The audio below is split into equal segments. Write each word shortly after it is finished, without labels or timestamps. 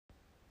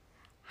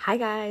Hi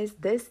guys,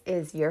 this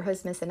is your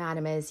host, Miss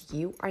Anonymous.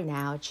 You are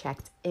now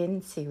checked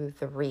into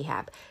the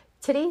rehab.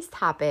 Today's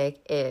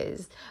topic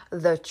is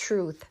the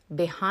truth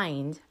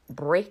behind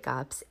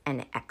breakups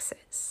and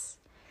exes.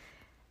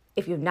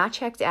 If you've not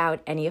checked out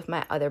any of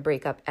my other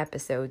breakup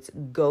episodes,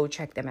 go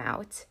check them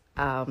out.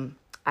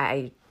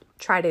 I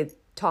try to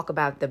talk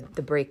about the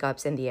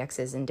breakups and the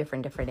exes in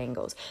different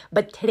angles.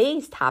 But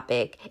today's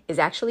topic is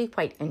actually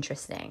quite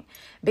interesting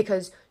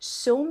because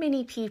so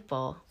many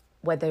people,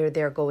 whether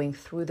they're going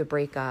through the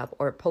breakup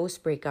or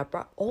post-breakup,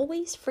 are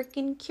always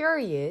freaking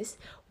curious,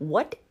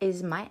 what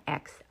is my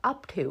ex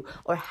up to?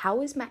 Or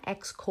how is my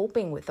ex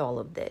coping with all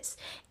of this?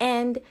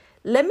 And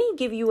let me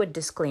give you a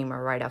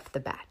disclaimer right off the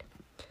bat.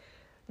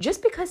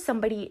 Just because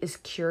somebody is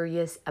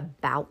curious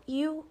about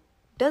you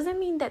doesn't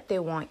mean that they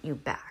want you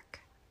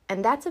back.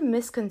 And that's a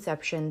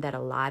misconception that a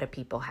lot of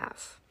people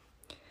have.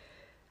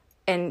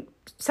 And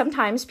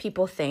sometimes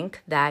people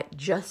think that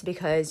just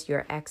because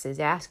your ex is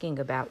asking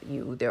about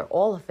you, they're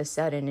all of a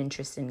sudden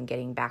interested in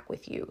getting back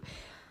with you.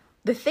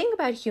 The thing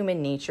about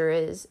human nature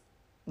is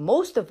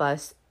most of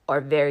us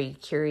are very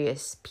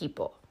curious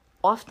people.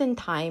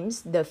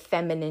 Oftentimes, the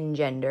feminine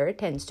gender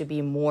tends to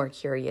be more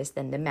curious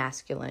than the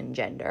masculine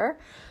gender,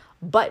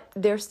 but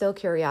there's still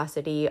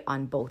curiosity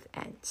on both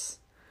ends.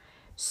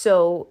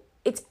 So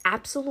it's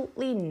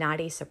absolutely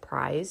not a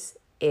surprise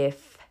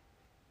if,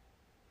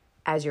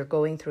 as you're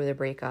going through the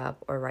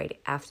breakup or right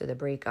after the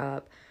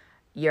breakup,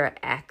 your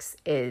ex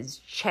is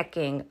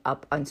checking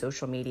up on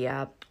social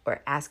media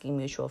or asking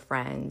mutual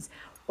friends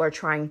or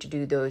trying to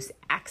do those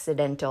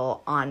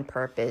accidental on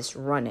purpose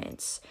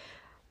run-ins.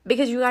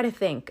 Because you got to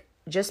think,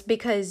 just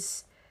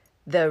because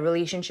the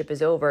relationship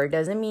is over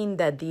doesn't mean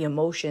that the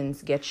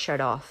emotions get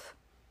shut off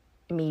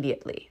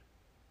immediately.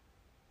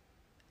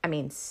 I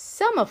mean,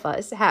 some of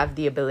us have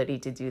the ability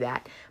to do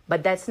that,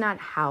 but that's not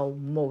how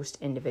most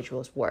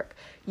individuals work.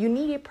 You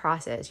need a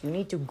process. You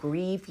need to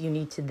grieve. You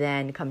need to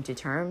then come to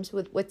terms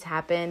with what's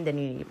happened. Then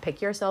you need to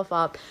pick yourself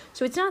up.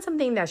 So it's not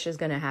something that's just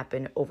going to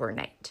happen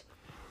overnight.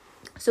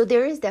 So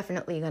there is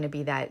definitely going to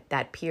be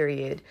that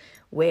period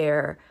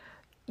where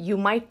you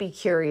might be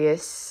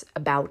curious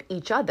about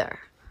each other.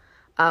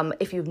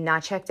 If you've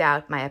not checked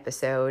out my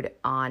episode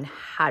on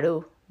how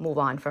to move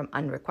on from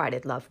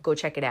unrequited love, go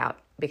check it out.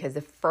 Because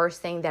the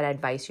first thing that I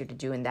advise you to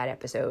do in that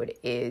episode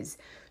is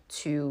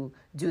to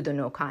do the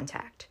no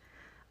contact,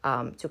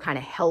 to kind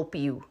of help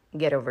you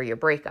get over your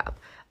breakup.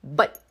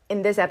 But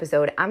in this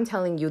episode, I'm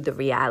telling you the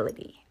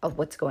reality of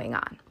what's going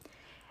on.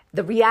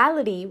 The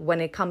reality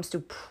when it comes to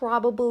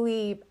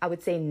probably, I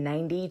would say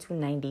 90 to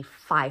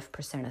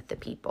 95% of the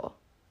people.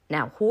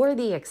 Now, who are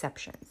the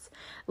exceptions?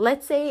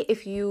 Let's say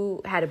if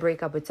you had a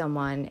breakup with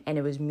someone and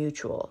it was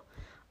mutual,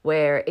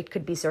 where it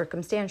could be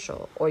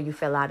circumstantial, or you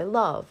fell out of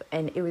love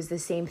and it was the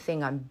same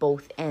thing on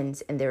both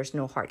ends and there's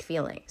no hard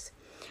feelings.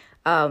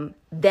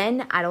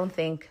 Then I don't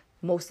think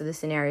most of the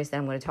scenarios that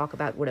I'm going to talk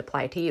about would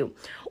apply to you.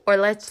 Or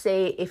let's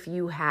say if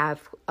you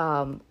have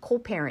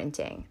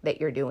co-parenting that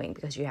you're doing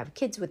because you have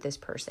kids with this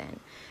person,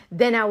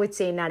 then I would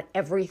say not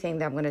everything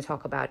that I'm going to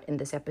talk about in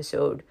this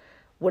episode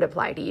would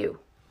apply to you.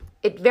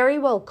 It very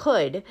well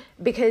could,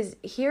 because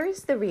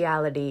here's the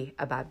reality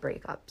about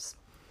breakups.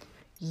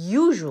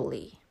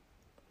 Usually,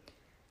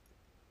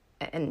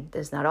 and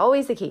that's not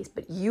always the case,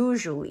 but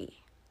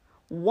usually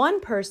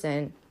one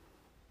person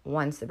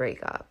wants to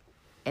break up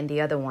and the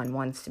other one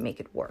wants to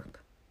make it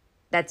work.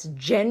 That's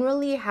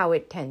generally how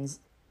it tends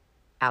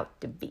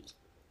out to be.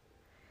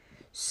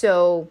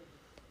 So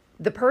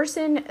the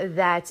person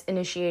that's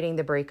initiating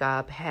the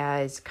breakup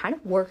has kind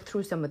of worked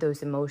through some of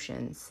those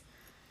emotions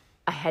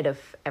ahead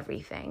of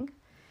everything.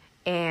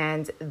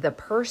 And the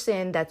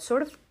person that's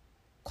sort of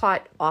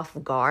caught off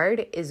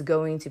guard is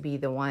going to be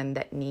the one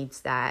that needs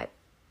that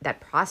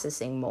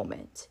processing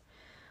moment,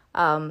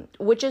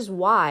 which is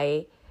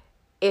why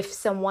if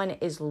someone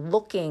is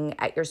looking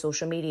at your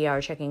social media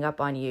or checking up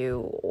on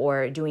you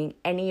or doing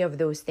any of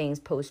those things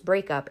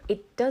post-breakup,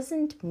 it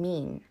doesn't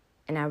mean,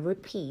 and I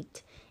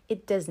repeat,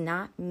 it does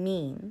not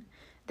mean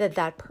that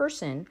that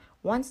person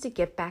wants to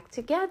get back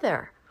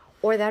together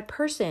or that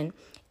person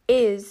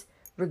is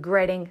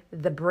regretting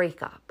the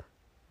breakup.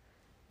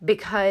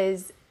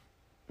 Because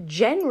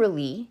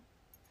generally,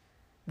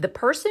 the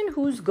person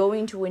who's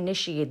going to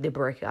initiate the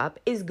breakup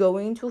is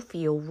going to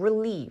feel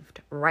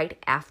relieved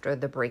right after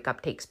the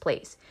breakup takes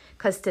place.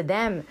 Because to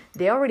them,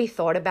 they already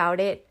thought about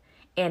it.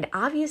 And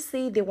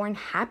obviously, they weren't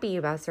happy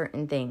about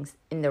certain things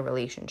in the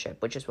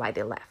relationship, which is why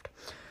they left.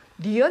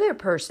 The other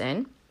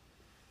person,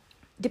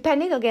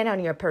 depending again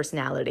on your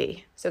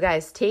personality. So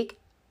guys, take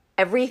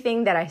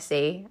everything that I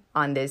say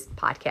on this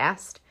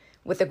podcast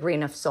with a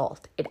grain of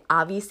salt. It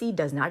obviously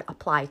does not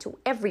apply to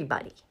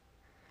everybody.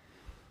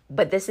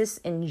 But this is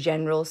in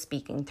general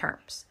speaking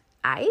terms,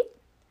 right?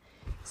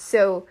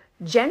 So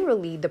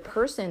generally, the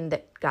person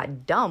that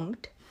got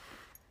dumped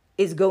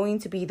is going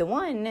to be the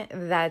one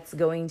that's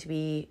going to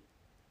be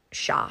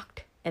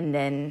shocked and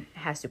then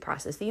has to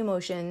process the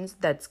emotions.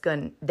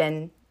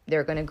 Then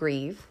they're going to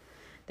grieve.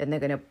 Then they're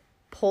going to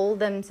pull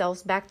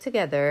themselves back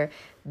together.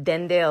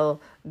 Then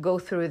they'll go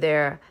through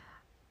their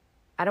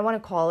I don't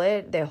want to call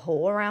it the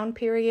whole around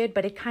period,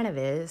 but it kind of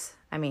is.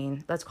 I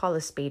mean, let's call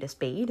a spade a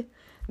spade.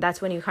 That's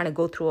when you kind of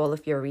go through all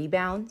of your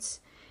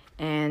rebounds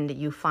and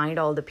you find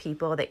all the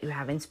people that you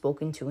haven't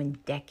spoken to in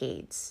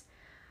decades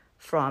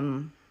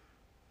from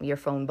your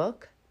phone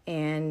book,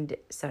 and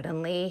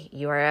suddenly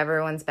you are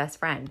everyone's best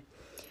friend.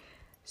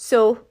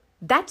 So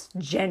that's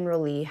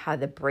generally how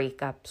the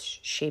breakups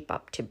shape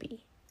up to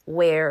be,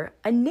 where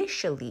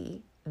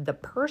initially the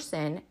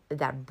person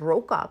that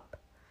broke up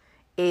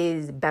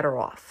is better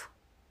off.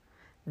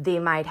 They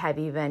might have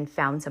even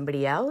found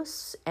somebody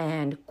else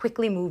and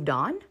quickly moved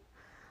on.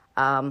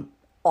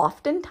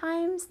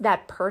 Oftentimes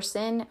that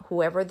person,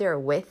 whoever they're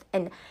with,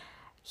 and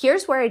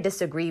here's where I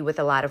disagree with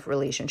a lot of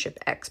relationship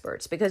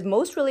experts, because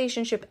most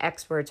relationship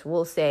experts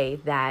will say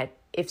that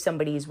if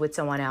somebody's with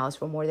someone else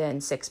for more than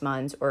 6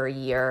 months or a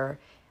year,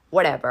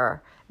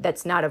 whatever,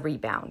 that's not a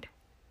rebound.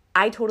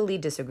 I totally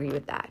disagree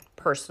with that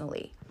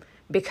personally,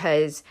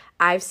 because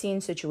I've seen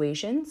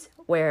situations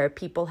where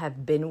people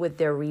have been with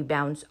their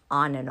rebounds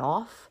on and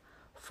off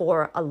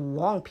for a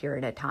long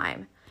period of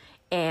time.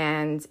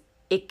 And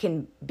it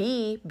can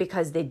be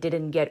because they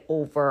didn't get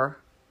over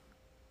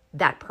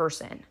that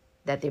person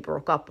that they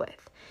broke up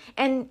with.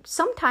 And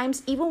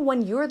sometimes even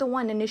when you're the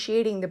one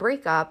initiating the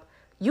breakup,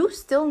 you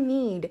still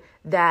need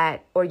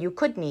that, or you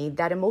could need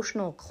that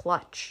emotional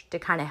clutch to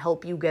kind of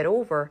help you get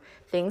over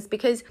things,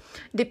 because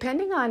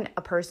depending on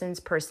a person's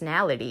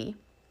personality,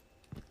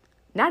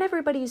 not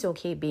everybody's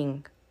okay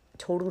being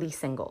totally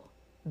single.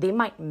 They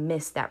might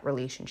miss that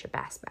relationship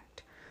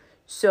aspect.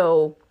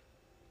 So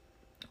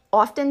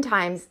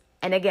oftentimes,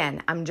 and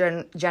again, I'm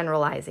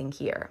generalizing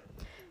here,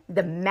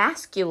 the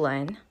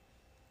masculine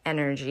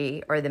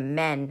energy, or the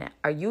men,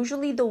 are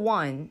usually the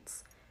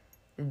ones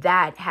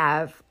that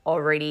have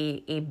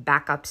already a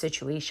backup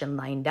situation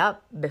lined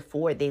up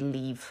before they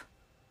leave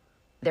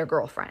their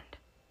girlfriend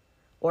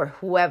or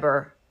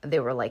whoever they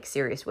were like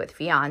serious with,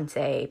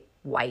 fiance,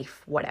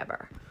 wife,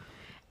 whatever.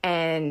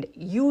 And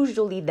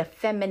usually the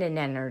feminine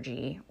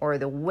energy, or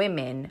the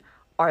women,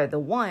 are the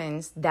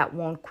ones that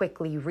won't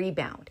quickly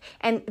rebound.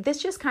 And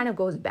this just kind of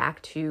goes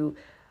back to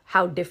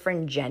how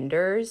different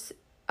genders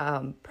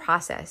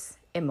process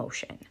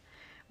emotion.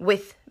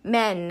 With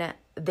men,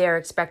 they're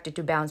expected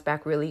to bounce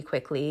back really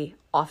quickly.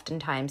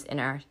 Oftentimes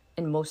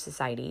in most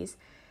societies,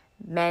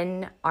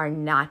 men are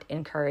not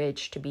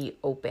encouraged to be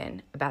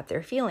open about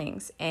their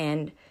feelings.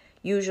 And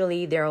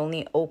usually they're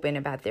only open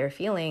about their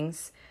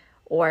feelings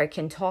or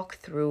can talk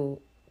through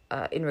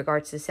in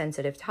regards to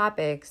sensitive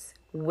topics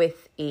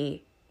with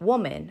a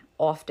woman,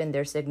 often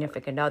their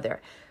significant other,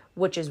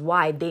 which is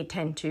why they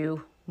tend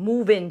to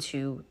move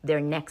into their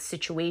next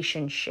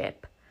situationship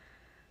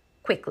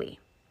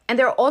quickly. And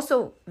they're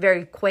also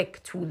very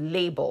quick to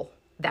label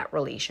that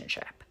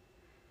relationship,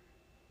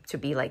 to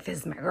be like, this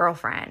is my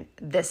girlfriend,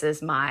 this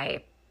is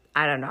my,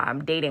 I don't know,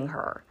 I'm dating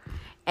her.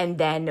 And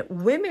then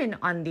women,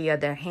 on the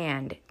other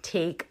hand,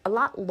 take a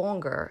lot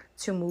longer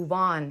to move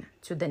on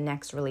to the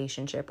next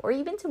relationship, or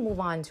even to move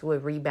on to a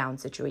rebound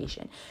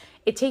situation.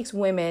 It takes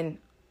women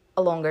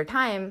a longer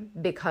time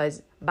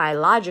because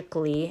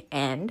biologically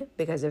and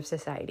because of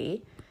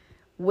society,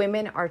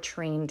 women are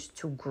trained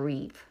to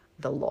grieve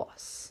the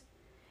loss.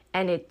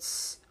 And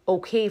it's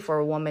okay for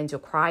a woman to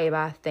cry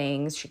about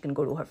things. She can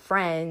go to her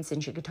friends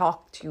and she can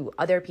talk to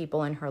other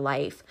people in her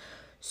life.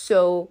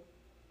 So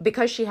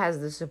because she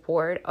has the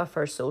support of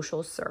her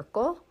social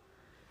circle,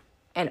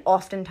 and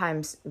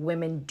oftentimes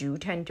women do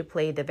tend to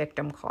play the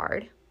victim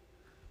card,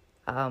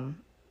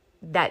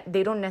 that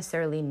they don't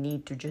necessarily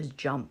need to just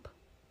jump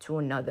to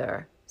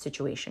another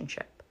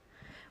situationship.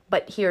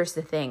 But here's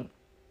the thing.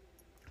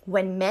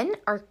 When men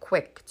are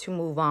quick to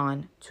move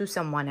on to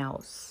someone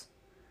else,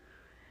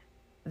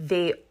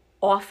 they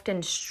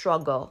often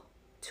struggle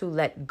to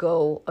let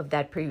go of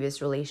that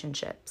previous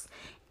relationships.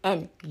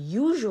 And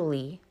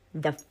usually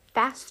the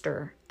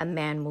faster a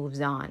man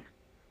moves on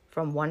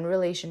from one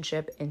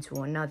relationship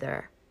into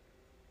another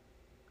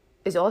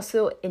is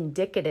also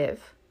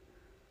indicative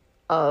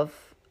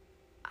of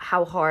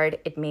how hard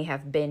it may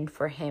have been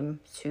for him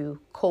to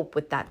cope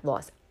with that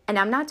loss. And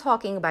I'm not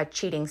talking about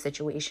cheating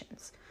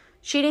situations.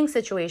 Cheating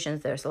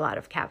situations, there's a lot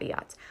of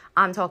caveats.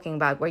 I'm talking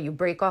about where you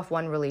break off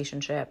one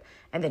relationship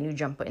and then you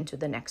jump into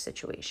the next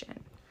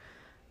situation.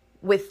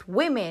 With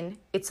women,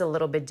 it's a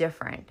little bit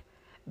different.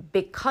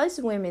 Because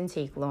women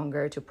take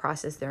longer to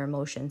process their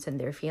emotions and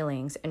their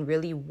feelings and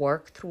really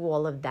work through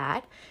all of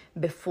that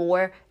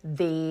before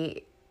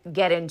they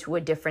get into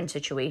a different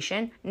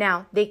situation.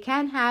 Now, they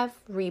can have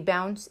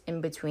rebounds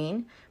in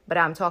between, but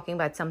I'm talking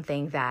about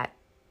something that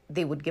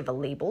they would give a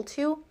label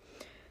to.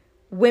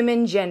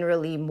 Women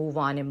generally move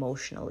on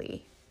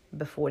emotionally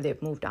before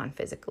they've moved on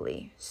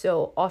physically.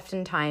 So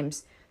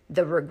oftentimes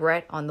the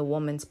regret on the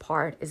woman's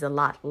part is a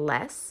lot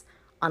less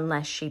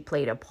unless she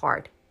played a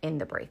part in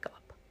the breakup.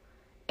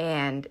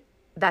 And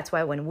that's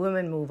why when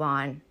women move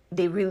on,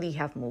 they really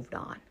have moved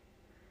on.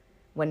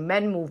 When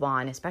men move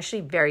on,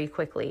 especially very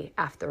quickly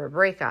after a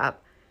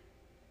breakup,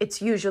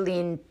 it's usually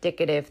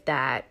indicative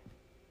that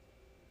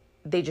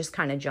they just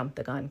kind of jumped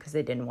the gun because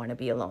they didn't want to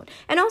be alone.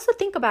 And also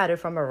think about it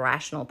from a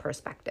rational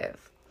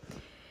perspective.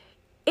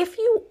 If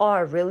you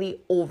are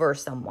really over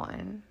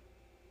someone,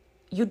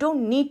 you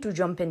don't need to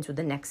jump into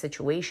the next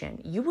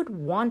situation. You would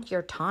want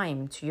your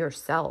time to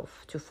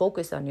yourself, to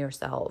focus on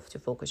yourself, to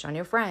focus on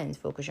your friends,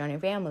 focus on your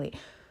family,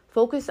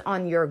 focus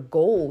on your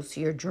goals,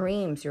 your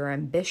dreams, your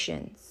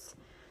ambitions.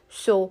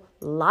 So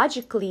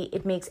logically,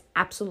 it makes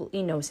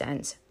absolutely no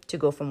sense to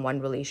go from one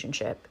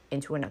relationship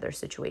into another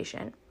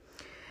situation.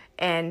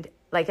 And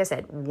like I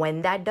said,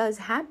 when that does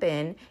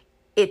happen,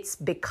 it's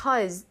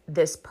because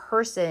this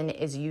person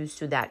is used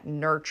to that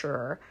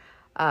nurture,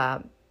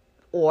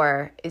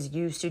 or is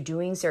used to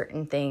doing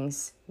certain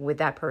things with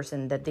that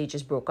person that they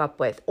just broke up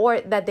with,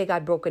 or that they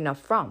got broken up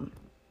from.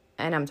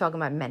 And I'm talking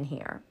about men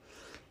here.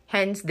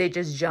 Hence, they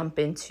just jump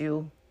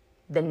into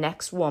the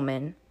next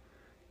woman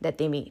that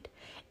they meet.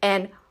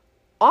 And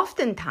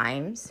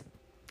oftentimes,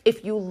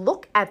 if you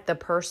look at the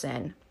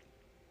person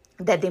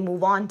that they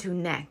move on to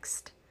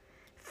next,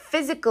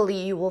 physically,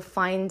 you will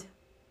find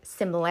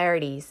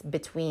similarities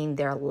between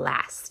their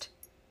last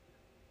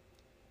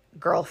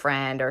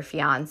girlfriend or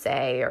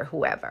fiance or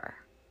whoever.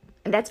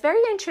 And that's very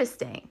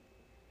interesting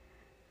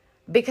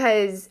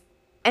because,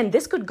 and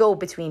this could go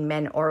between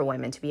men or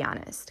women, to be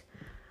honest.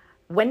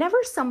 Whenever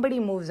somebody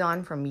moves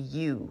on from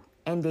you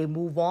and they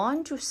move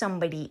on to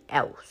somebody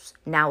else,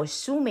 now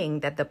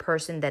assuming that the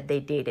person that they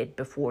dated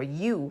before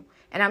you,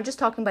 and I'm just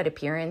talking about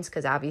appearance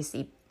because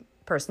obviously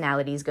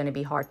personality is going to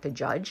be hard to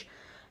judge.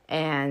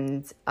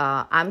 And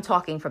I'm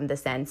talking from the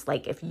sense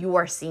like if you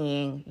are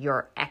seeing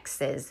your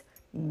ex's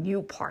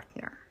new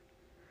partner.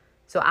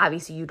 So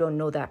obviously you don't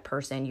know that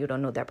person, you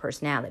don't know their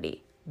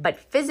personality. But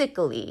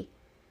physically,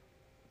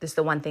 this is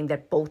the one thing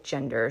that both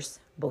genders,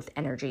 both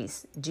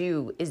energies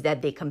do, is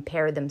that they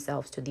compare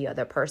themselves to the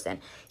other person.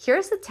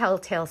 Here's the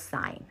telltale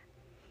sign.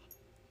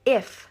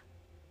 If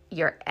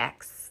your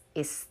ex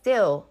is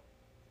still,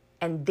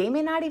 and they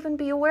may not even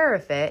be aware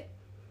of it,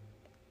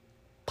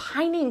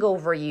 pining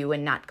over you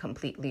and not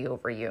completely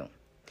over you.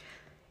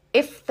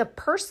 If the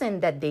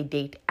person that they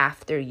date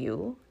after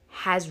you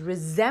has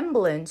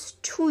resemblance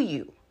to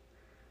you,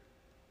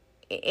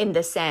 in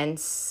the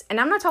sense, and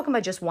I'm not talking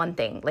about just one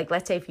thing. Like,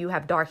 let's say if you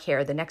have dark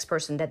hair, the next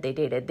person that they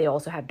dated, they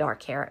also have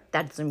dark hair.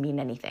 That doesn't mean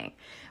anything.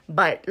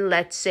 But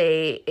let's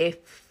say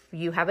if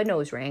you have a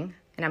nose ring,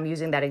 and I'm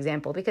using that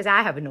example because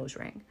I have a nose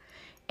ring,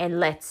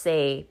 and let's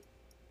say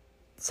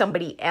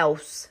somebody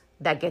else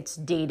that gets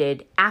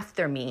dated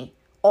after me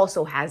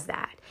also has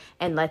that.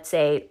 And let's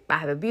say I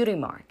have a beauty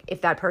mark,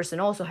 if that person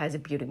also has a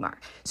beauty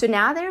mark. So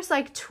now there's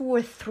like 2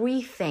 or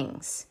 3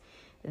 things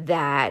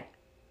that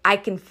I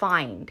can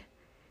find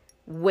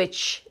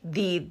which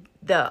the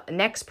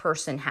next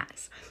person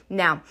has.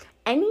 Now,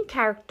 any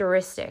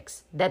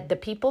characteristics that the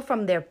people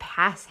from their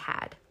past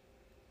had,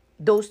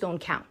 those don't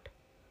count.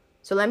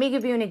 So let me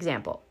give you an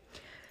example.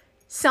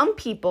 Some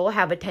people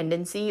have a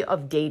tendency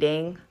of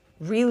dating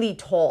really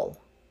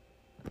tall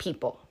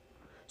people.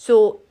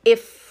 So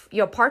if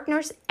your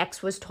partner's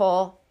ex was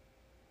tall,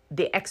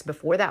 the ex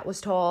before that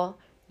was tall,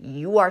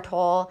 you are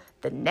tall,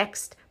 the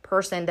next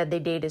person that they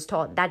date is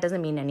tall, that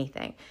doesn't mean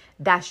anything.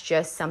 That's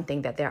just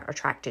something that they're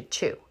attracted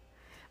to.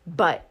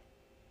 But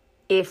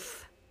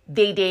if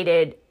they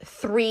dated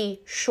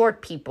 3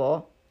 short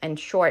people, and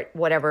short,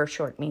 whatever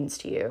short means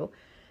to you,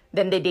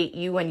 then they date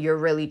you and you're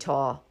really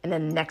tall, and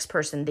then the next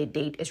person they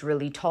date is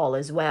really tall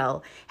as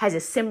well, has a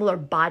similar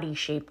body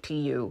shape to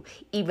you,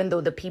 even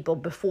though the people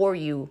before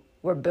you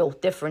were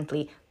built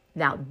differently.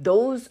 Now,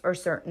 those are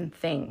certain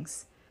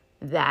things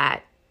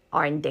that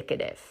are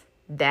indicative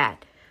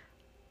that,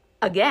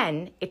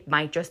 again, it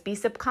might just be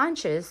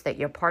subconscious that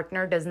your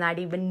partner does not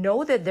even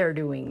know that they're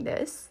doing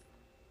this,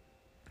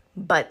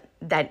 but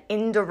that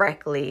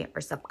indirectly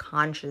or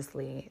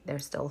subconsciously, they're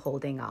still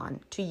holding on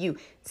to you,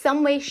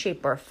 some way,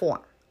 shape, or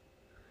form.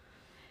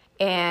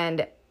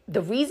 And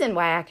the reason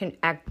why I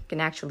can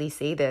actually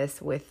say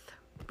this with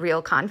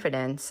real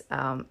confidence,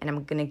 and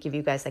I'm going to give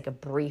you guys like a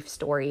brief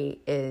story,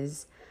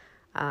 is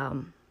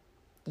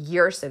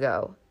years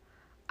ago,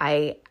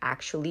 I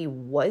actually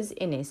was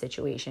in a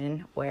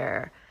situation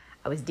where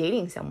I was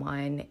dating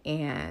someone,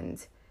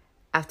 and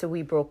after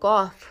we broke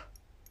off,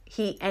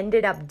 he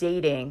ended up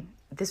dating,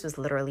 this was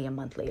literally a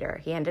month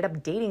later, he ended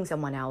up dating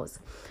someone else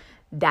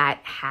that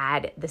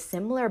had the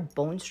similar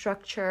bone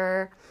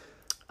structure,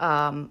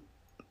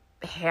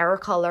 hair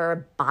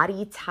color,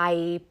 body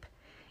type,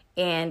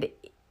 and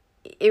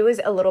it was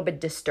a little bit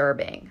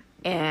disturbing.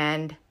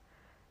 And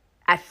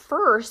at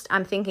first,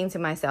 I'm thinking to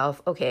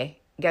myself, okay,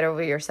 get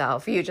over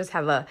yourself. You just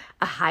have a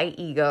high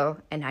ego,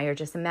 and now you're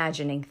just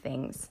imagining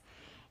things.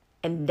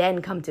 And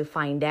then come to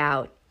find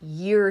out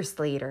years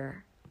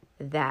later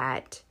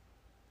that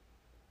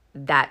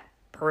that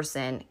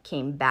person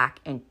came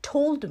back and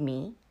told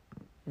me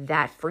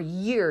that for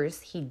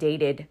years he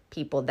dated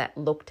people that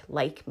looked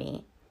like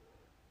me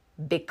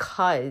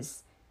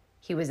because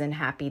he was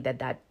unhappy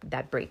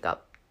that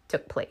breakup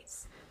took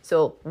place.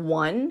 So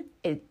one,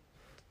 it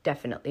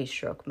definitely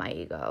shook my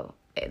ego.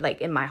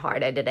 like in my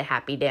heart, I did a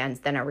happy dance.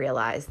 Then I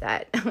realized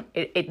that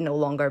it no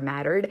longer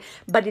mattered.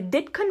 But it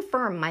did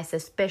confirm my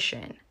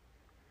suspicion,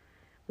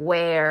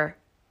 where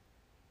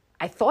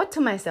I thought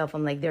to myself,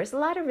 I'm like, there's a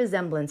lot of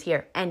resemblance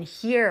here. And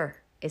here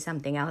is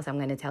something else I'm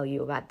going to tell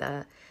you about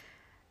the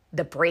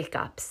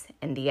breakups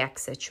and the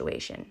ex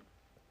situation.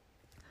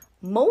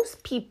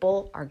 Most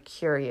people are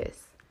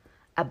curious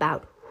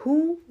about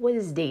who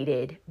was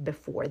dated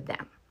before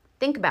them.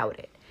 Think about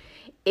it.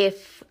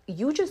 If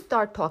you just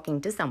start talking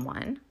to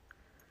someone,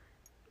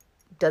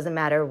 doesn't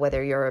matter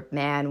whether you're a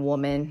man,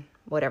 woman,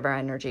 whatever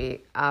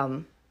energy,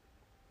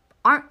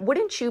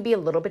 wouldn't you be a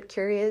little bit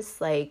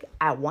curious? Like,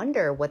 I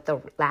wonder what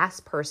the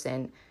last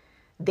person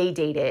they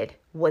dated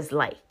was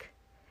like.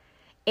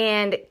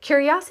 And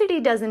curiosity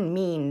doesn't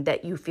mean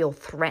that you feel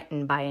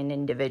threatened by an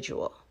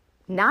individual,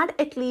 not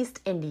at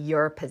least in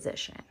your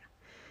position.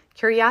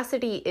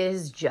 Curiosity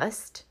is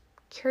just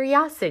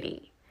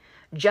curiosity.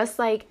 Just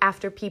like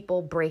after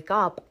people break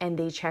up and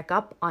they check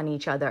up on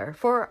each other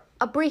for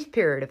a brief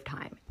period of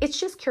time. It's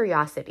just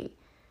curiosity.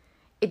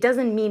 It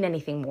doesn't mean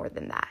anything more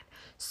than that.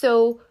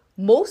 So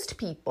most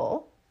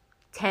people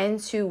tend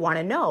to want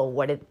to know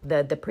what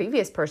the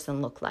previous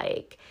person looked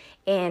like.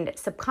 And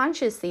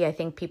subconsciously, I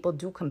think people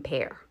do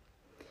compare,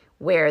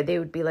 where they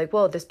would be like,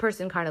 well, this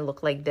person kind of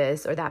looked like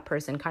this, or that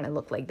person kind of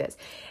looked like this.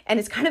 And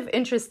it's kind of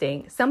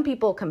interesting. Some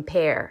people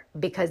compare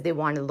because they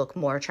want to look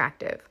more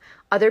attractive.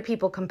 Other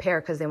people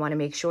compare because they want to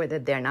make sure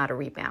that they're not a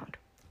rebound.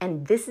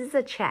 And this is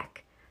a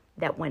check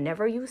that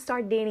whenever you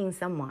start dating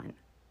someone,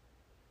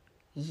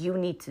 you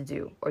need to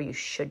do, or you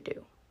should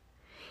do.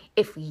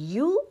 If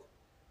you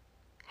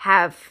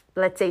have,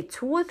 let's say,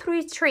 2 or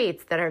 3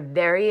 traits that are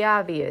very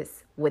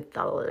obvious with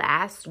the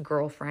last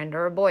girlfriend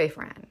or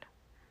boyfriend,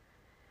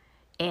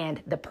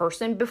 and the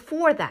person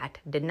before that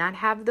did not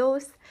have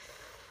those,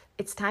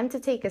 it's time to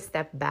take a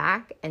step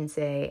back and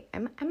say,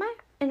 am I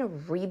in a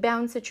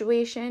rebound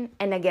situation?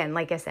 And again,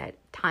 like I said,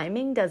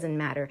 timing doesn't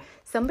matter.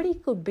 Somebody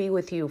could be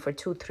with you for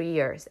 2-3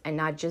 years and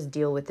not just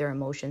deal with their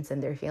emotions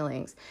and their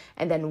feelings,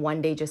 and then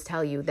one day just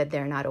tell you that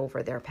they're not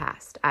over their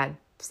past.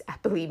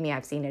 Believe me,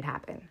 I've seen it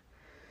happen.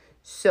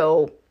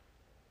 So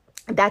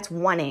that's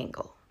one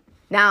angle.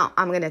 Now,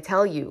 I'm going to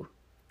tell you,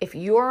 if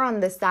you're on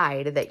the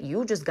side that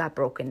you just got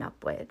broken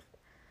up with,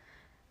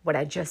 what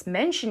I just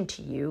mentioned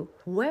to you,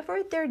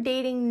 whoever they're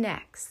dating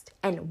next,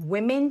 and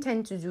women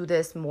tend to do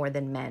this more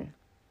than men.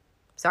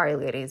 Sorry,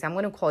 ladies, I'm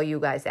going to call you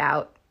guys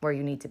out where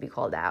you need to be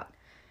called out.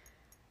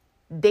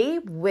 They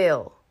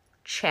will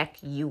check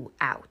you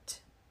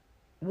out.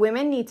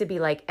 Women need to be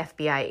like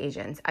FBI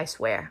agents, I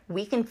swear.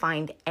 We can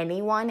find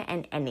anyone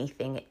and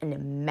anything in a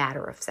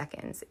matter of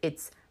seconds.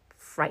 It's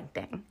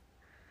frightening.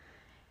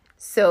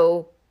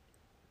 So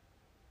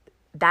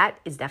that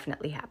is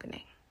definitely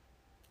happening.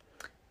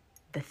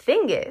 The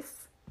thing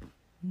is,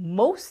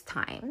 most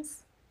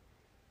times,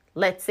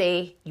 let's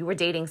say you were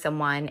dating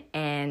someone,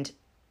 and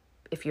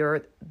if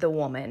you're the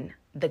woman,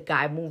 the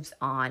guy moves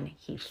on,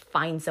 he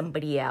finds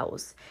somebody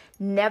else.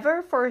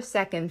 Never for a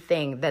second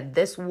think that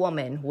this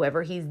woman,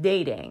 whoever he's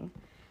dating,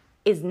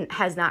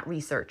 has not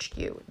researched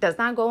you, does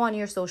not go on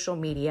your social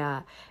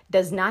media,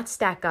 does not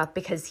stack up,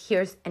 because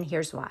here's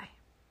why.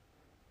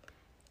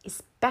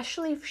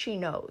 Especially if she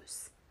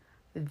knows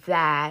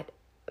that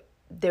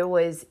there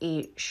was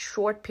a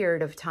short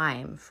period of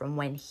time from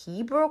when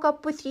he broke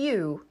up with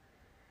you.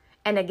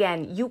 And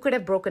again, you could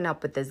have broken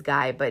up with this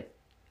guy, but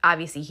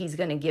obviously he's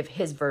going to give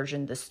his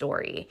version of the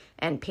story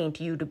and paint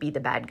you to be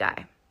the bad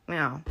guy. You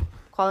know,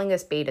 calling a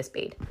spade a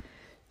spade.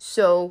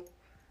 So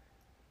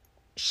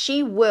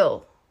she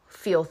will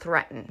feel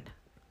threatened.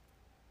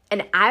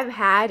 And I've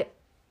had,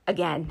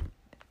 again,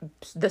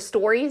 the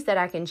stories that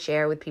I can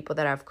share with people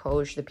that I've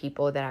coached, the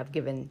people that I've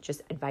given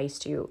just advice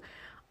to,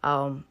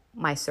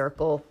 my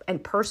circle,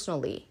 and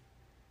personally,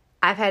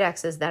 I've had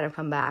exes that have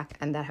come back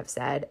and that have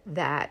said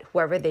that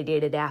whoever they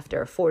dated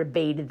after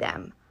forbade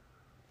them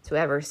to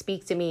ever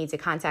speak to me, to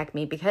contact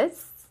me,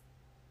 because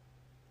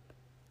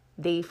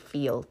they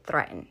feel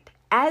threatened,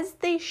 as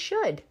they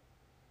should.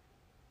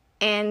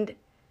 And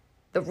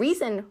the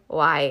reason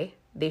why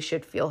they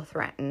should feel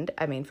threatened,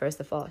 I mean,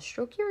 first of all,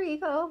 stroke your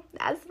ego.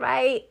 That's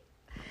right.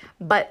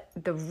 But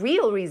the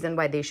real reason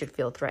why they should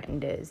feel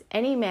threatened is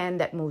any man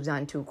that moves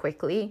on too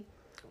quickly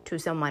to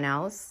someone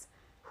else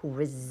who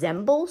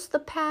resembles the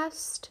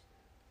past,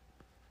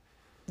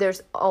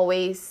 there's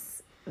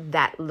always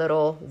that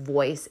little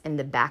voice in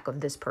the back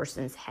of this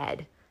person's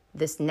head,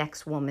 this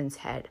next woman's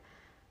head,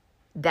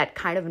 that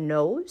kind of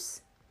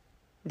knows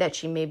that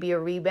she may be a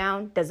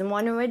rebound, doesn't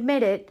want to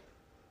admit it,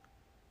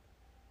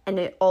 and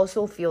it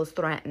also feels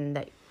threatened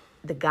that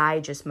the guy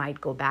just might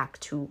go back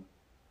to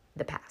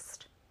the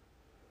past.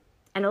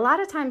 And a lot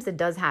of times it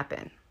does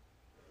happen.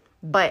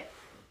 But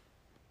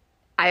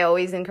I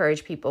always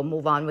encourage people,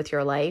 move on with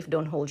your life.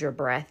 Don't hold your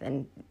breath.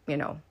 And, you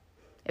know,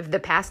 if the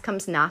past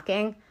comes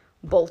knocking,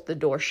 bolt the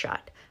door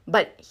shut.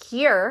 But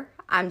here,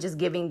 I'm just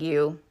giving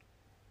you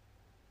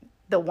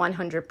the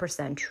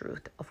 100%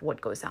 truth of what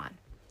goes on.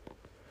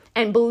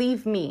 And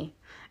believe me,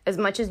 as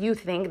much as you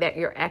think that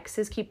your ex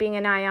is keeping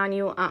an eye on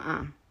you,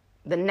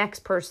 the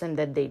next person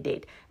that they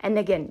date. And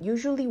again,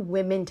 usually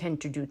women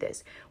tend to do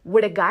this.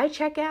 Would a guy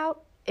check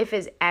out if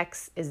his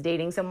ex is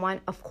dating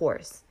someone? Of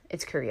course,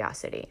 it's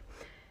curiosity.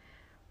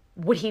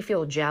 Would he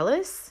feel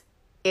jealous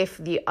if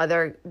the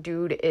other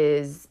dude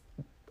is,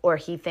 or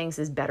he thinks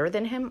is better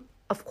than him?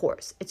 Of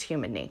course, it's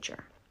human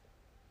nature.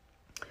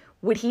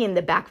 Would he in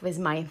the back of his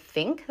mind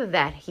think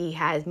that he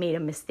has made a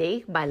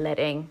mistake by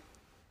letting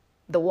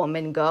the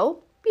woman go?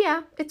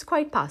 Yeah, it's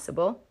quite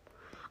possible.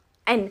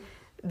 And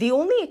the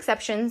only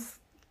exceptions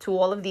to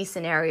all of these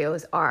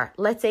scenarios are,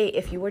 let's say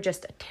if you were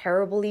just a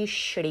terribly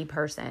shitty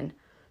person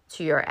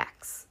to your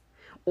ex,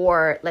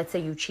 or let's say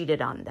you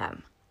cheated on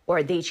them,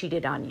 or they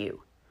cheated on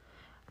you.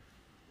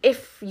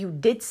 If you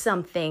did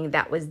something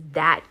that was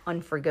that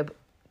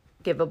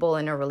unforgivable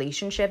in a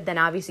relationship, then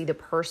obviously the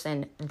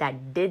person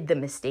that did the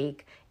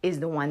mistake is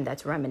the one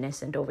that's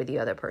reminiscent over the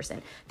other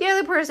person. The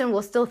other person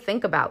will still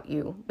think about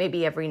you,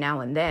 maybe every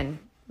now and then,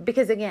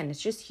 because again,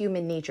 it's just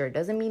human nature. It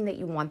doesn't mean that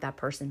you want that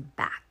person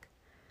back.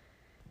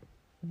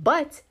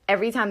 But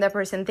every time that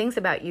person thinks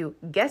about you,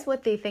 guess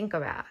what they think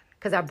about?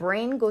 Because our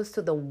brain goes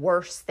to the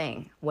worst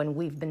thing when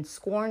we've been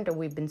scorned, or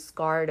we've been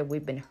scarred, or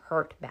we've been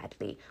hurt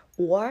badly,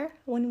 or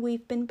when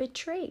we've been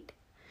betrayed.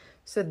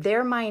 So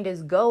their mind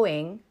is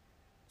going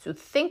to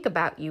think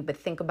about you, but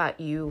think about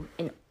you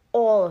in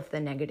all of the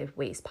negative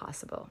ways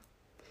possible.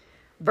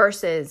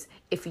 Versus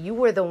if you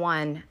were the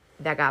one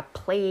that got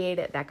played,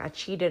 that got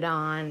cheated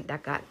on,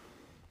 that got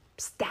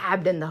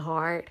stabbed in the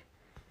heart,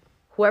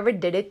 whoever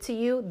did it to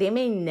you, they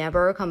may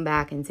never come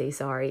back and say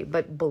sorry.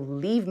 But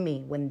believe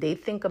me, when they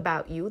think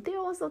about you, they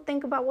also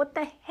think about what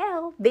the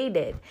hell they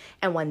did.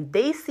 And when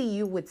they see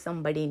you with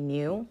somebody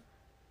new,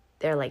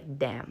 they're like,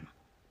 damn,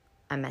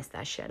 I messed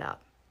that shit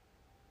up.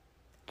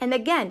 And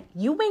again,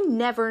 you may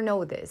never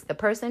know this. The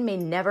person may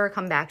never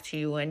come back to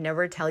you and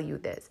never tell you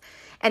this.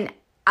 And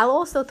I'll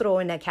also throw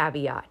in a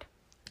caveat.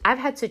 I've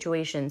had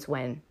situations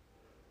when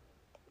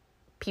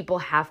people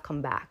have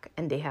come back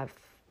and they have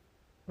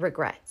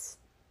regrets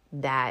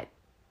that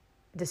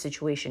the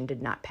situation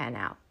did not pan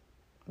out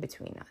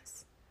between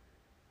us.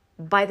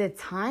 By the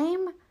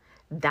time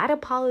that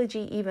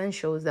apology even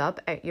shows up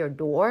at your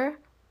door,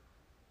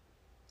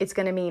 it's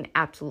going to mean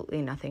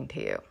absolutely nothing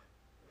to you.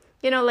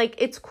 You know, like,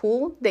 it's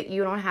cool that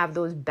you don't have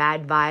those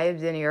bad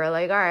vibes and you're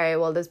like, all right,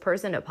 well, this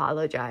person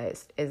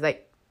apologized. It's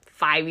like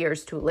 5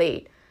 years too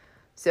late.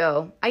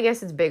 So I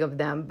guess it's big of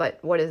them, but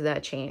what does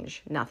that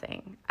change?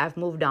 Nothing. I've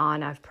moved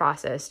on. I've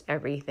processed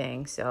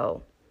everything.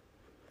 So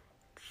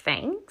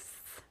thanks.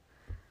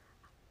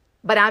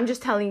 But I'm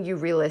just telling you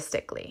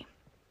realistically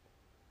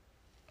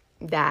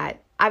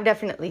that I've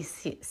definitely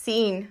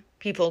seen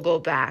people go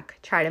back,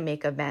 try to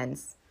make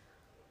amends.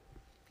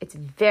 It's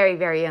very,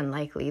 very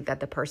unlikely that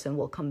the person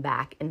will come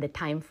back in the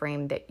time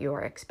frame that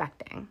you're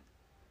expecting.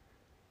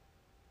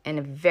 And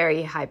a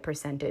very high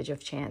percentage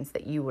of chance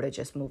that you would have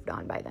just moved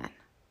on by then.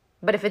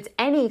 But if it's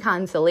any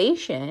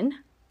consolation,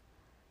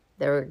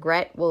 the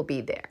regret will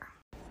be there.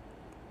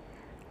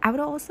 I would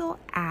also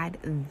add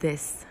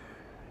this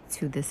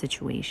to the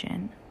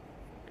situation.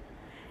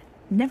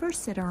 Never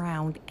sit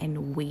around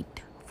and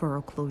wait for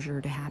a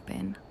closure to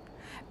happen.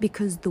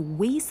 Because the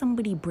way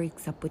somebody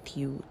breaks up with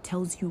you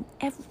tells you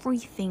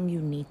everything you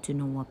need to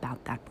know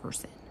about that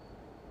person.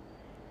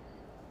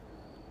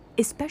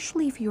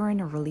 Especially if you're in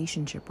a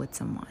relationship with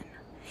someone.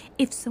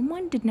 If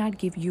someone did not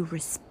give you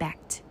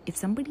respect, if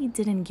somebody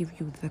didn't give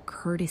you the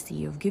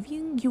courtesy of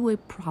giving you a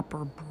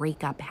proper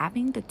breakup,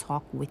 having to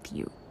talk with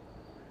you,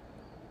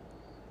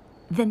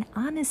 then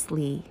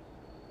honestly,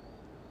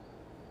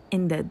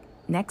 in the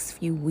next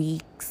few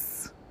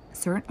weeks,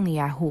 certainly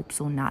I hope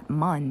so, not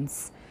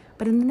months,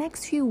 but in the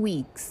next few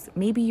weeks,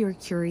 maybe you're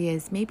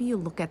curious, maybe you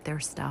look at their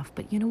stuff,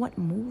 but you know what?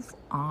 Move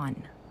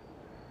on.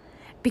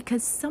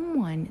 Because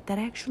someone that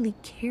actually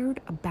cared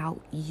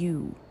about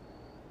you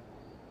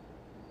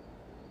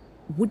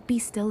would be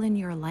still in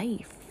your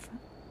life.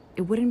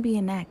 It wouldn't be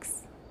an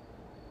ex.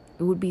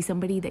 It would be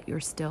somebody that you're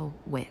still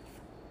with.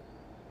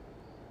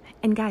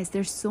 And guys,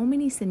 there's so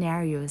many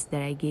scenarios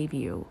that I gave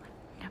you,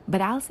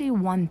 but I'll say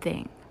one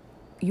thing.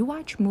 You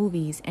watch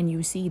movies and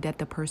you see that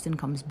the person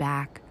comes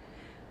back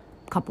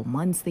a couple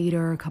months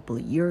later, a couple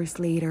of years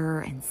later,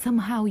 and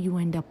somehow you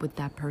end up with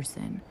that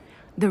person.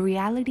 The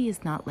reality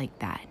is not like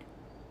that.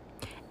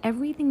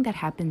 Everything that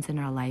happens in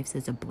our lives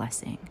is a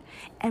blessing.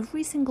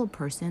 Every single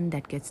person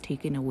that gets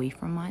taken away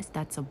from us,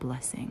 that's a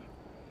blessing.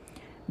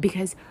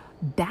 Because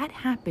that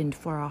happened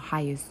for our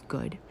highest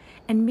good.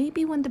 And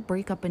maybe when the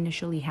breakup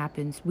initially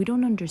happens, we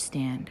don't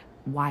understand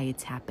why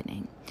it's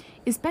happening.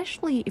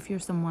 Especially if you're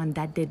someone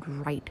that did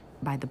right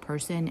by the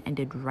person and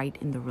did right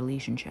in the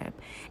relationship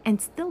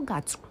and still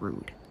got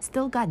screwed,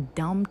 still got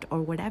dumped,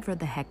 or whatever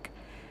the heck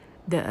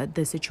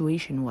the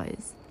situation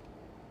was.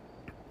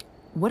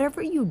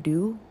 Whatever you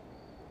do,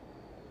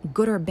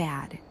 good or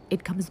bad,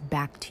 it comes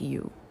back to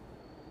you.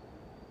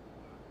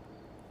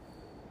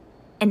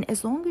 And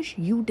as long as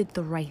you did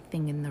the right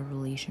thing in the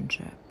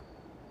relationship,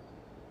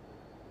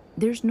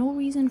 there's no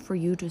reason for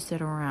you to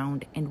sit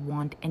around and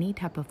want any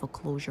type of a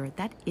closure.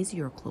 That is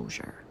your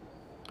closure.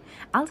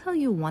 I'll tell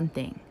you one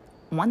thing.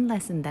 one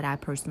lesson that I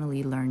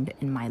personally learned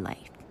in my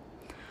life.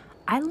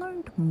 I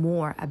learned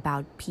more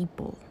about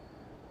people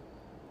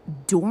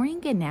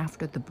during and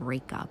after the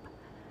breakup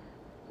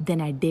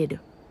than I did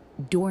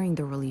during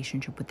the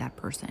relationship with that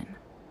person.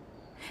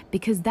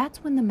 Because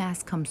that's when the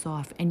mask comes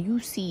off and you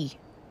see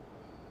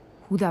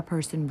who that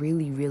person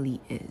really, really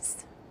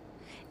is.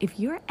 If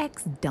your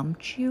ex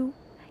dumped you,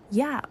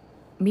 yeah,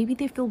 maybe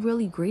they feel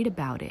really great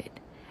about it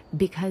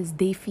because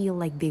they feel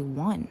like they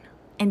won.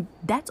 And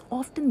that's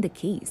often the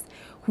case.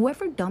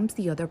 Whoever dumps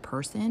the other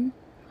person,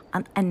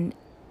 and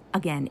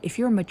again, if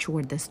you're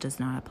mature, this does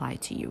not apply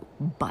to you.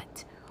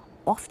 But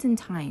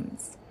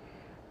oftentimes,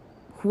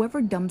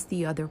 whoever dumps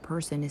the other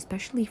person,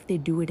 especially if they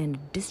do it in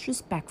a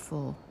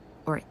disrespectful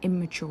or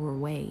immature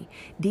way,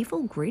 they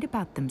feel great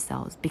about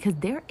themselves because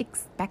they're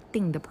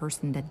expecting the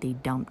person that they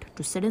dumped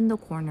to sit in the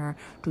corner,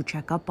 to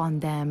check up on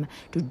them,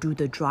 to do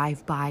the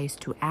drive-bys,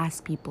 to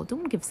ask people.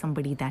 Don't give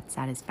somebody that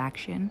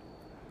satisfaction.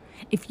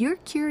 If you're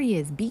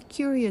curious, be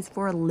curious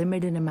for a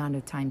limited amount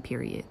of time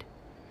period.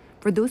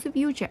 For those of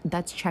you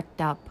that's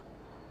checked up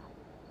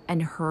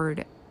and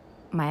heard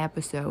my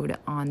episode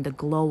on the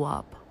glow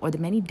up or the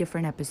many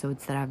different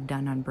episodes that I've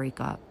done on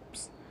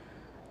breakups,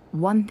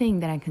 one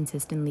thing that I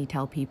consistently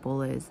tell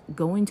people is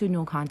go into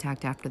no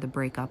contact after the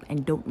breakup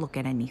and don't look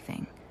at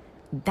anything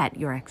that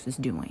your ex is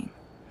doing,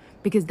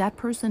 because that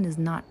person is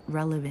not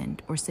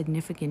relevant or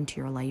significant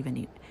to your life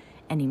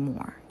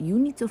anymore. You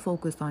need to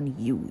focus on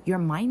you. Your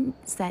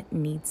mindset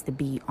needs to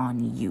be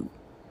on you.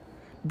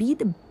 Be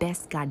the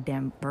best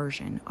goddamn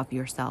version of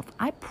yourself.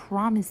 I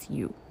promise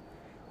you,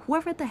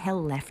 whoever the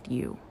hell left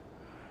you,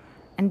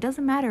 and it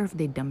doesn't matter if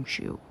they dumped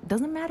you,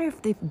 doesn't matter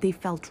if they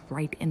felt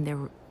right in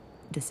their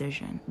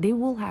decision, they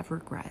will have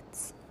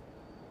regrets.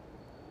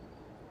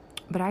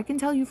 But I can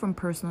tell you from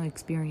personal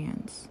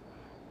experience,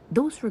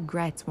 those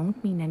regrets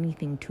won't mean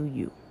anything to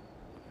you.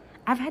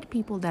 I've had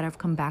people that have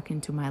come back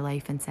into my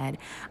life and said,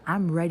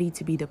 I'm ready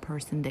to be the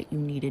person that you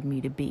needed me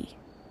to be.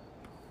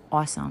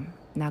 Awesome.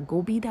 Now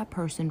go be that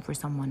person for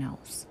someone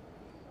else.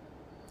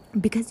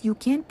 Because you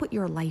can't put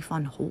your life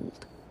on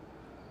hold.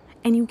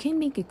 And you can't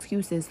make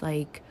excuses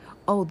like,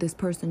 oh, this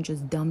person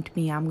just dumped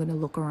me. I'm going to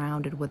look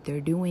around at what they're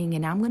doing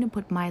and I'm going to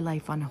put my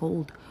life on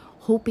hold,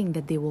 hoping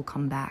that they will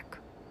come back.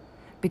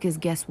 Because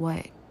guess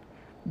what?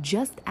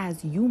 Just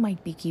as you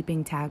might be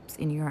keeping tabs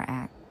on your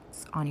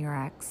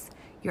ex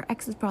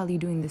is probably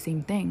doing the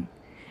same thing.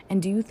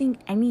 And do you think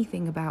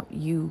anything about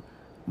you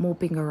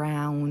moping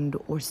around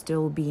or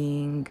still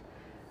being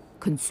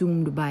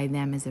consumed by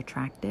them is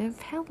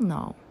attractive? Hell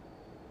no.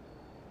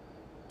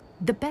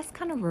 The best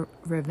kind of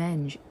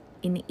revenge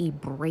in a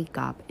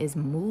breakup is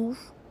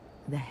move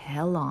the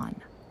hell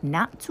on.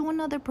 Not to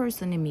another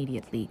person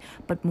immediately,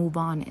 but move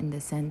on in the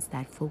sense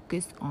that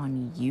focus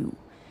on you.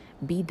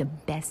 Be the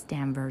best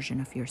damn version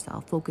of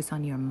yourself. Focus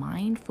on your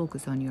mind,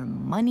 focus on your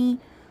money,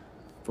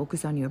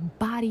 focus on your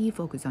body,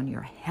 focus on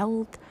your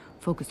health,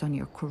 focus on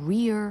your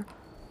career,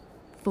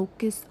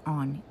 focus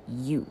on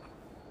you.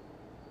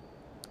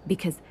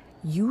 Because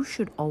you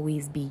should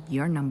always be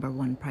your number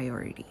one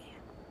priority.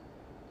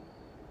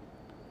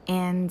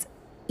 And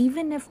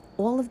even if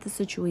all of the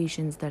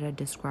situations that are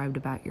described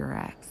about your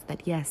ex,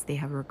 that yes, they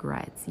have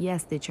regrets,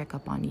 yes, they check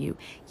up on you,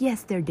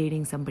 yes, they're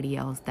dating somebody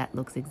else that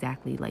looks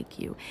exactly like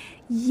you,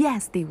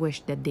 yes, they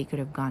wish that they could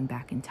have gone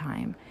back in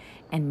time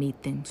and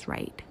made things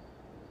right.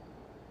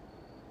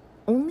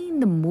 Only in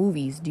the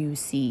movies do you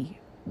see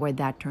where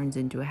that turns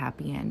into a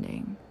happy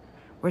ending,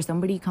 where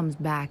somebody comes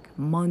back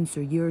months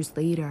or years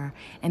later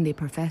and they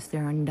profess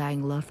their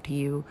undying love to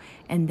you,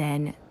 and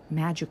then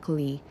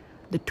magically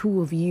the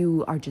two of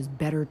you are just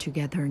better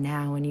together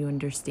now and you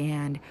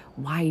understand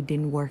why it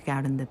didn't work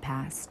out in the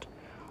past.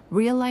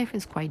 Real life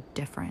is quite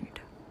different.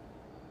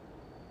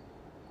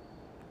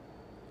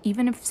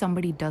 Even if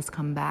somebody does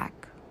come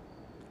back,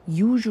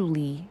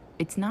 usually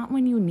it's not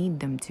when you need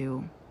them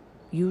to.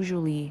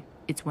 Usually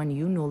it's when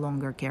you no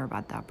longer care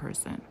about that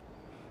person.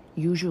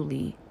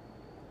 Usually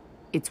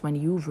it's when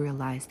you've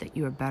realized that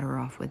you're better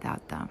off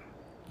without them.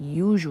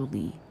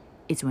 Usually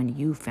it's when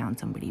you found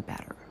somebody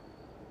better.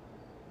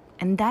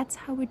 And that's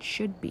how it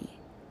should be.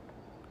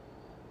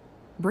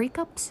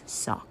 Breakups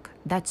suck.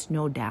 That's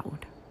no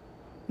doubt.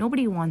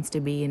 Nobody wants to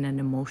be in an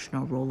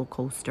emotional roller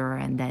coaster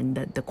and then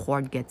the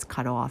cord gets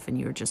cut off and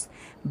you're just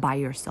by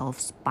yourself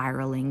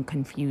spiraling,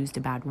 confused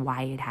about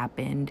why it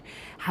happened,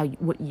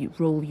 what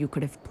role you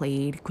could have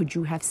played, could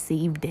you have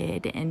saved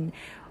it, and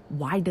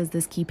why does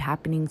this keep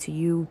happening to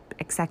you,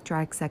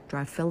 etc.,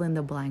 etc. Fill in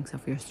the blanks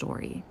of your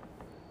story.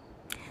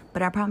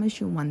 But I promise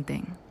you one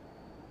thing.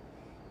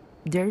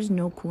 There's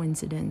no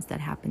coincidence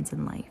that happens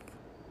in life.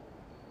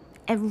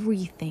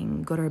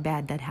 Everything, good or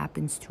bad, that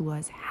happens to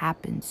us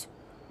happens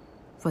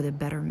for the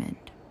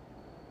betterment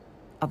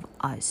of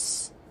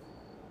us.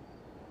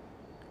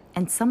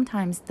 And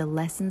sometimes the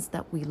lessons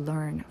that we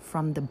learn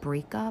from the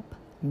breakup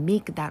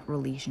make that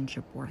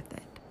relationship worth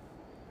it.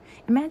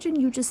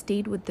 Imagine you just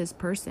stayed with this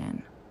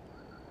person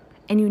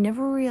and you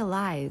never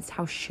realized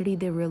how shitty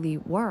they really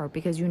were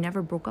because you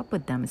never broke up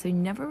with them. So you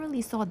never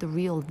really saw the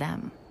real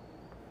them.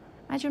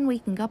 Imagine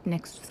waking up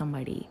next to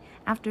somebody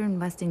after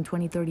investing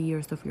 20, 30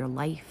 years of your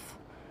life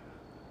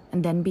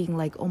and then being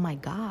like, oh my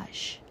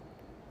gosh,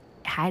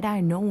 had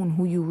I known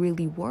who you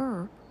really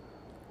were,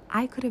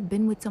 I could have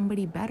been with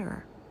somebody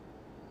better.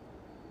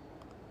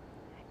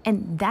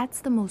 And that's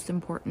the most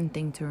important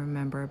thing to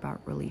remember about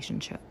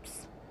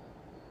relationships.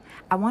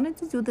 I wanted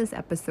to do this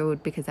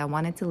episode because I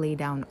wanted to lay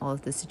down all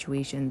of the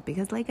situations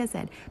because, like I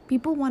said,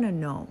 people want to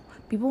know.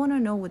 People want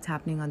to know what's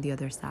happening on the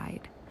other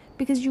side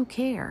because you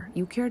care.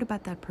 You cared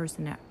about that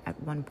person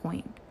at one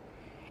point.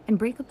 And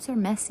breakups are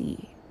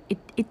messy.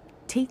 It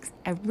takes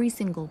every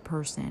single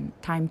person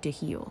time to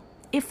heal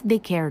if they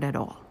cared at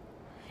all.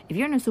 If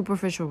you're in a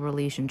superficial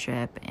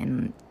relationship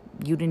and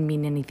you didn't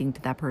mean anything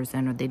to that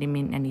person or they didn't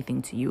mean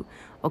anything to you,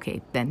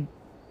 okay, then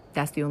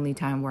that's the only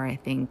time where I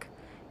think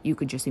you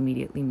could just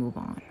immediately move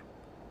on.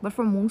 But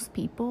for most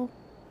people,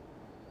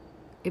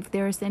 if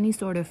there's any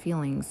sort of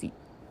feelings,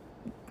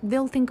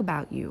 they'll think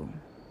about you.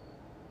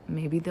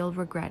 Maybe they'll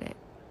regret it.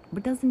 But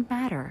it doesn't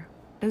matter.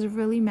 Does it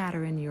really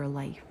matter in your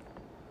life?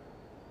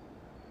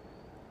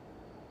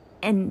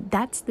 And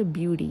that's the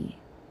beauty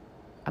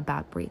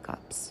about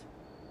breakups.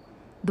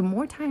 The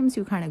more times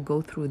you kind of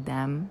go through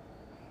them,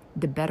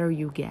 the better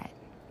you get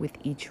with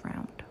each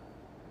round.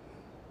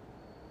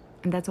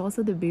 And that's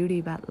also the beauty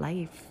about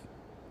life.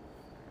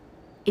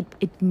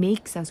 It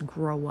makes us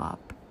grow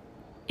up.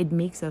 It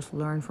makes us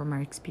learn from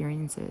our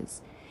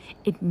experiences.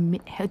 It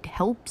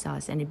helps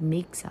us and it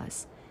makes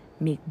us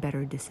make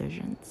better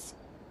decisions.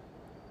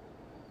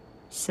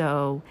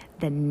 So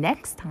the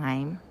next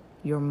time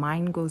your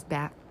mind goes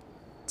back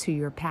to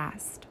your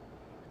past,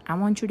 I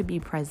want you to be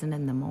present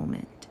in the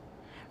moment.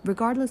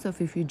 Regardless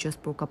of if you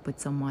just broke up with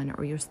someone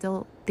or you're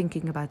still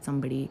thinking about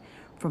somebody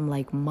from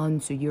like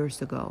months or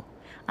years ago,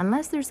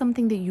 unless there's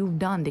something that you've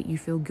done that you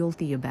feel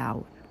guilty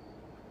about,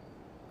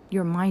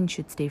 your mind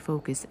should stay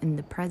focused in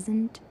the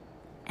present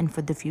and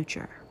for the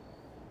future.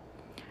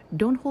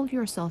 Don't hold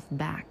yourself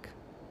back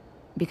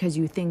because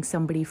you think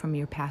somebody from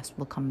your past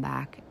will come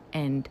back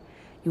and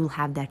you'll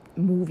have that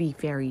movie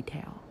fairy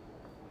tale.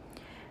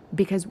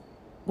 Because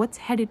what's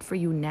headed for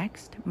you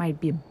next might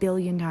be 1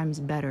 billion times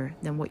better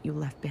than what you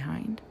left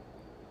behind.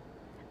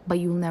 But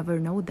you'll never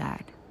know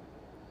that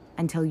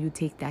until you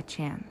take that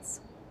chance.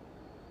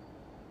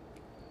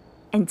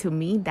 And to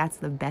me, that's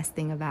the best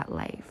thing about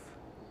life.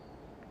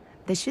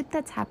 The shit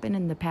that's happened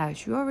in the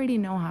past, you already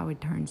know how it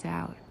turns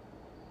out.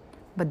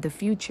 But the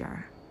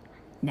future,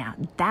 now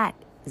that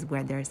is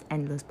where there's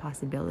endless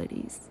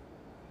possibilities.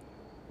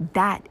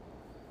 That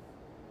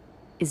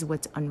is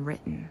what's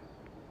unwritten.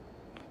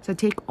 So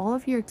take all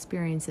of your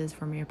experiences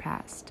from your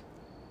past.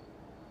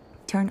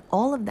 Turn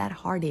all of that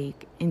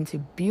heartache into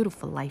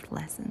beautiful life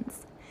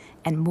lessons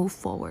and move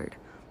forward.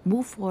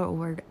 Move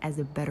forward as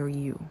a better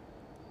you.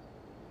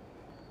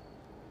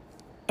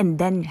 And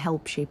then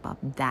help shape up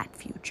that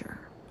future.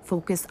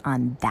 Focus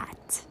on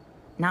that.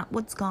 Not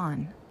what's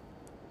gone,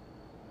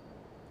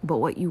 but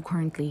what you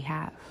currently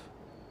have.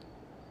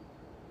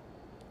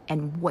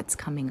 And what's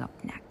coming up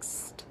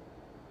next.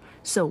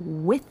 So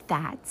with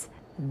that,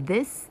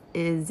 this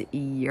is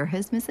your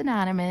host, Miss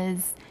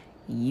Anonymous.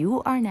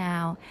 You are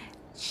now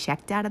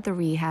checked out of the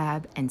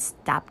rehab and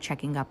stop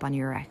checking up on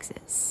your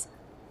exes.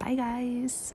 Bye, guys.